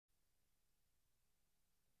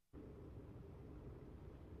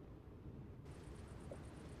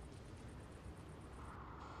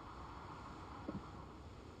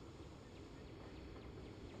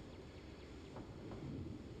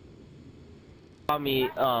me,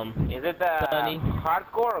 Is it the Sonny?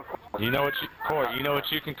 hardcore or You know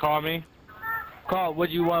what you can call me? Call, what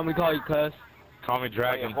do you want me to call you, cuz? Call me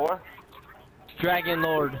Dragon. Dragon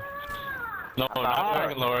Lord. No, not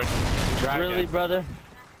Dragon Lord. Dragon. Really, brother?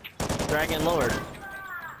 Dragon Lord.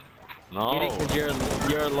 No. Get it? Cause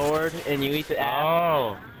you're a lord and you eat the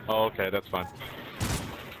ass. Oh, okay, that's fine.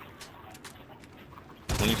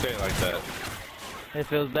 When you say it like that. It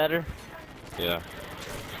feels better? Yeah.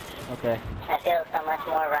 Okay. I feel so much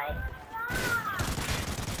more right.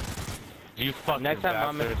 You fucking Next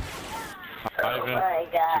time, bastard. Ivan, Oh my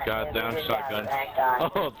God, goddamn shotgun.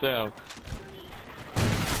 Oh, damn.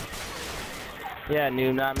 Yeah,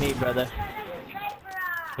 noob, not me, brother.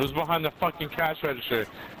 Who's behind the fucking cash register?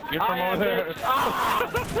 Get from over there.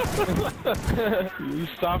 You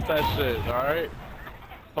stop that shit, alright?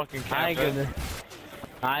 Fucking cash.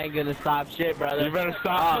 I ain't gonna stop shit, brother. You better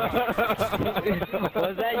stop.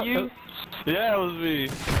 Was that you? Yeah, it was me.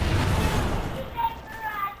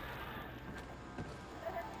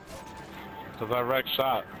 Cause I wrecked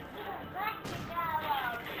shot.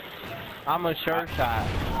 I'm a sure shot.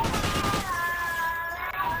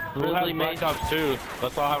 Who has Black Ops 2?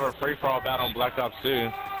 Let's all have a free-for-all battle on Black Ops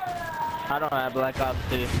 2. I don't have Black Ops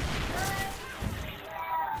 2.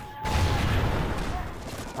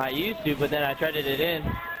 I used to, but then I traded it in.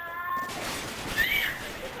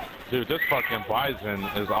 Dude, this fucking Bison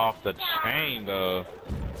is off the chain, though.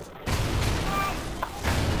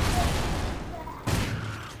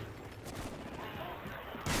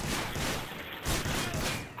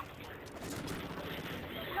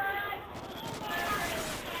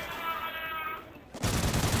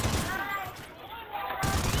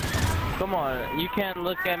 Come on, you can't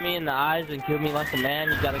look at me in the eyes and kill me like a man.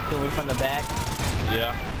 You gotta kill me from the back.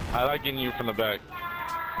 Yeah, I like getting you from the back.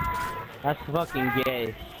 That's fucking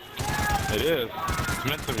gay. It is. It's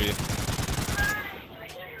meant to be.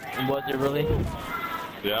 Was it really?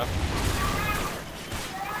 Yeah.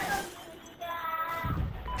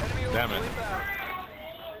 Damn it.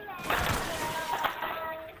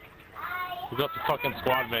 We got the fucking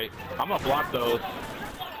squad mate. I'm gonna block those.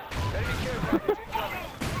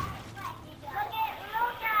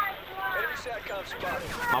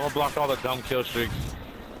 I'm gonna block all the dumb kill streaks.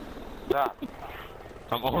 Stop.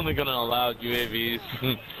 I'm only gonna allow UAVs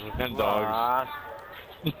and dogs.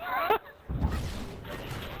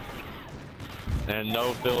 And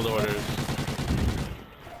no field orders.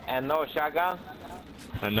 And no shotgun?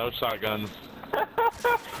 And no shotguns.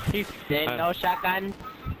 He said no shotgun.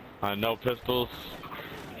 No pistols.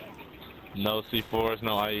 No C4s,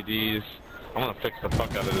 no IEDs. I'm gonna fix the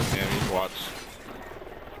fuck out of this game. You watch.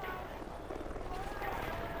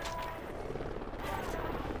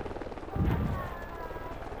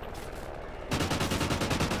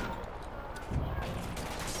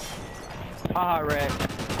 Haha, Rick.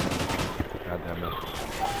 God damn it.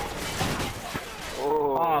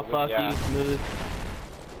 Ooh, Oh, fuck yeah. you, Smooth.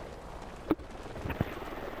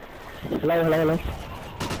 Hello.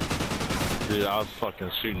 Dude, I was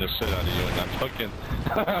fucking shooting the shit out of you and that fucking...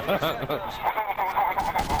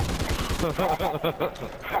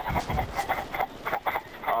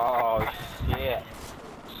 Oh, shit.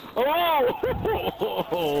 Oh!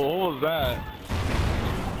 What was that?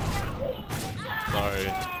 Sorry.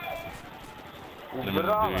 I didn't mean to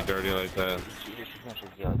do you dirty like that.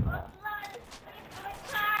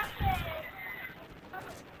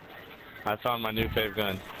 I found my new fave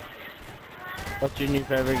gun. What's your new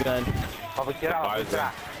favorite gun? Oh, get out.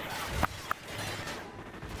 Bison.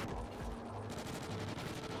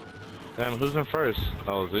 Damn, who's in first?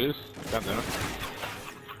 Oh, Zeus? God damn it.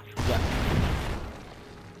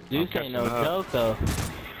 Zeus ain't no joke, though.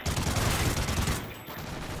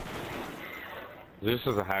 Zeus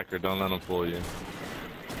is a hacker, don't let him fool you.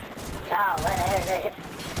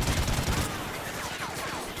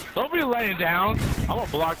 Don't be laying down. I'm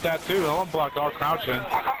gonna block that too. I'm gonna block all crouching.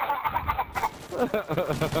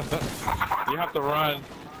 You have to run.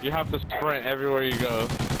 You have to sprint everywhere you go.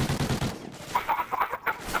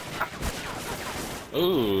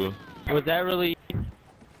 Ooh. Was that really?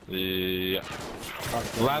 Yeah.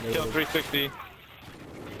 Last kill 360.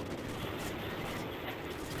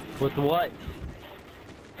 With what?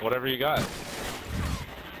 Whatever you got.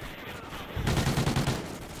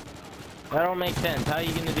 That don't make sense. How are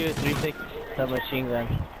you gonna do a 360 submachine gun?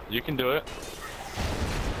 You can do it.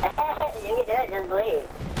 You can do it, just believe.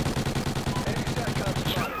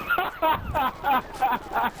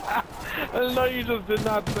 No, you just did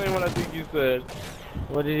not say what I think you said.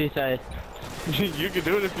 What did he say? You can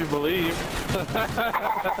do it if you believe.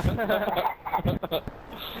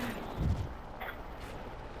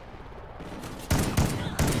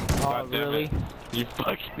 God damn really? it. You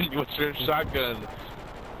fucking with your shotgun.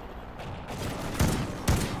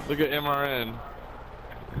 Look at MRN.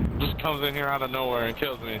 Just comes in here out of nowhere and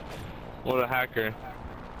kills me. What a hacker.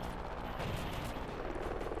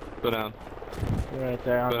 Go down. You're right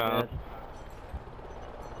there. I'm Go down. dead.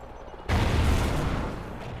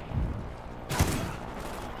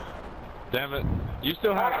 Damn it. You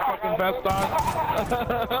still have a fucking vest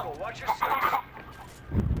on? Watch your six.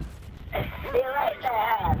 Be right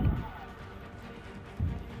there.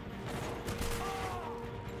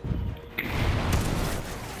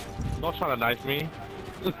 Don't try to knife me.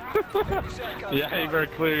 Yeah, you better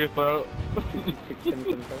clear your throat.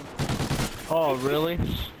 Oh, really?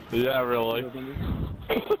 Yeah, really.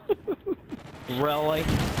 Really?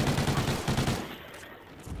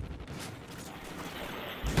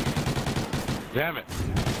 Damn it.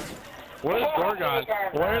 Where's Gorgon?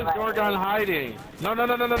 Where's Gorgon hiding? No.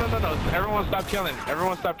 Everyone stop killing.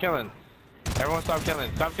 Everyone stop killing. Everyone stop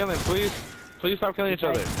killing. Stop killing, please. Please stop killing each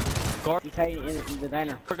other. He's hiding in the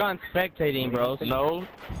diner. Gorgon spectating, bros. No.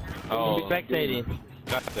 Oh. Spectating.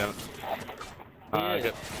 God damn it. Yeah.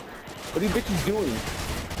 Good. What are you bitches doing?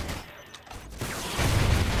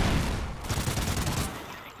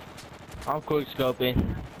 I'm quick scoping.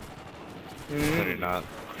 No, you're not.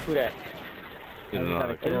 Who that? You're not.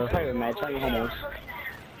 It's a private match. How you homos?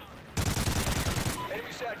 Enemy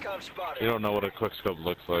SATCOM spotted. You don't know what a quickscope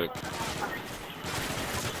looks like.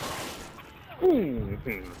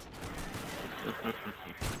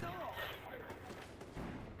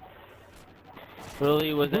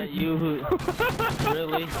 Really? Was that you who...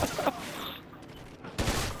 Really?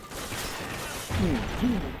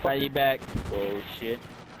 Got you back. Oh shit.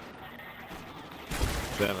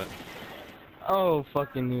 Damn it. Oh,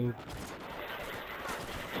 fucking noob.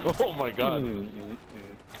 Oh my god. Damn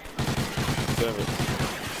it.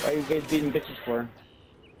 Why are you guys beating bitches for?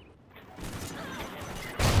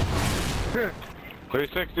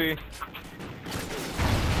 360.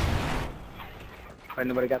 Why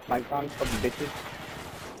nobody got spikes on? Fucking bitches.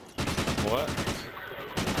 What?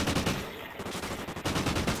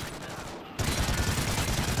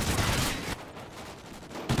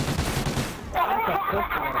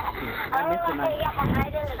 I missed the knife. I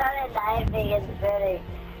just started diving in the city.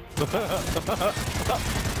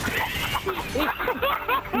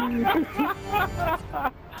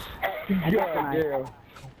 Yeah, girl.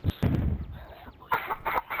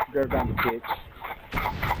 Girl down the bitch.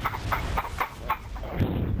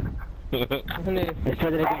 Let's try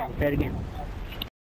that again. Let's try it again.